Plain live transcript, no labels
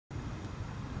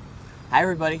Hi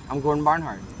everybody, I'm Gordon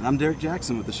Barnhart. And I'm Derek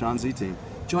Jackson with the Sean Z team.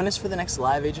 Join us for the next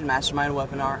Live Agent Mastermind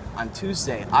webinar on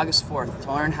Tuesday, August 4th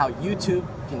to learn how YouTube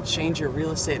can change your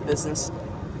real estate business.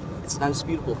 It's an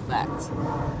undisputable fact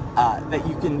that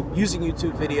you can, using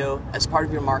YouTube video as part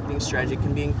of your marketing strategy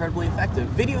can be incredibly effective.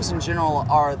 Videos in general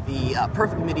are the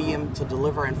perfect medium to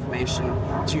deliver information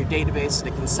to your database in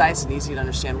a concise and easy to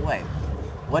understand way.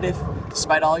 What if,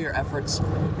 despite all your efforts,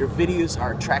 your videos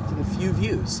are attracting few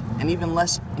views and even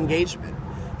less engagement?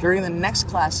 During the next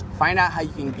class, find out how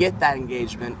you can get that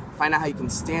engagement, find out how you can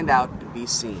stand out and be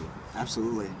seen.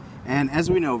 Absolutely. And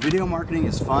as we know, video marketing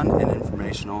is fun and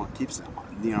informational. It keeps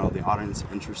the audience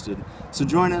interested. So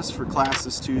join us for class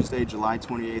this Tuesday, July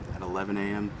 28th at 11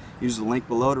 a.m. Use the link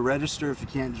below to register. If you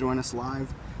can't join us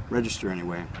live, register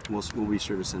anyway. We'll be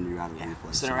sure to send you out a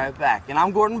replay. Send it right back. And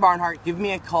I'm Gordon Barnhart. Give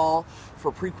me a call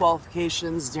for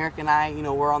pre-qualifications. Derek and I,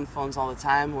 we're on the phones all the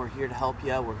time. We're here to help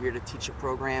you. We're here to teach you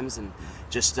programs and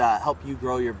just help you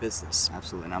grow your business.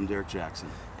 Absolutely. And I'm Derek Jackson.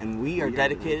 And we are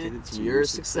dedicated to your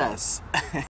success.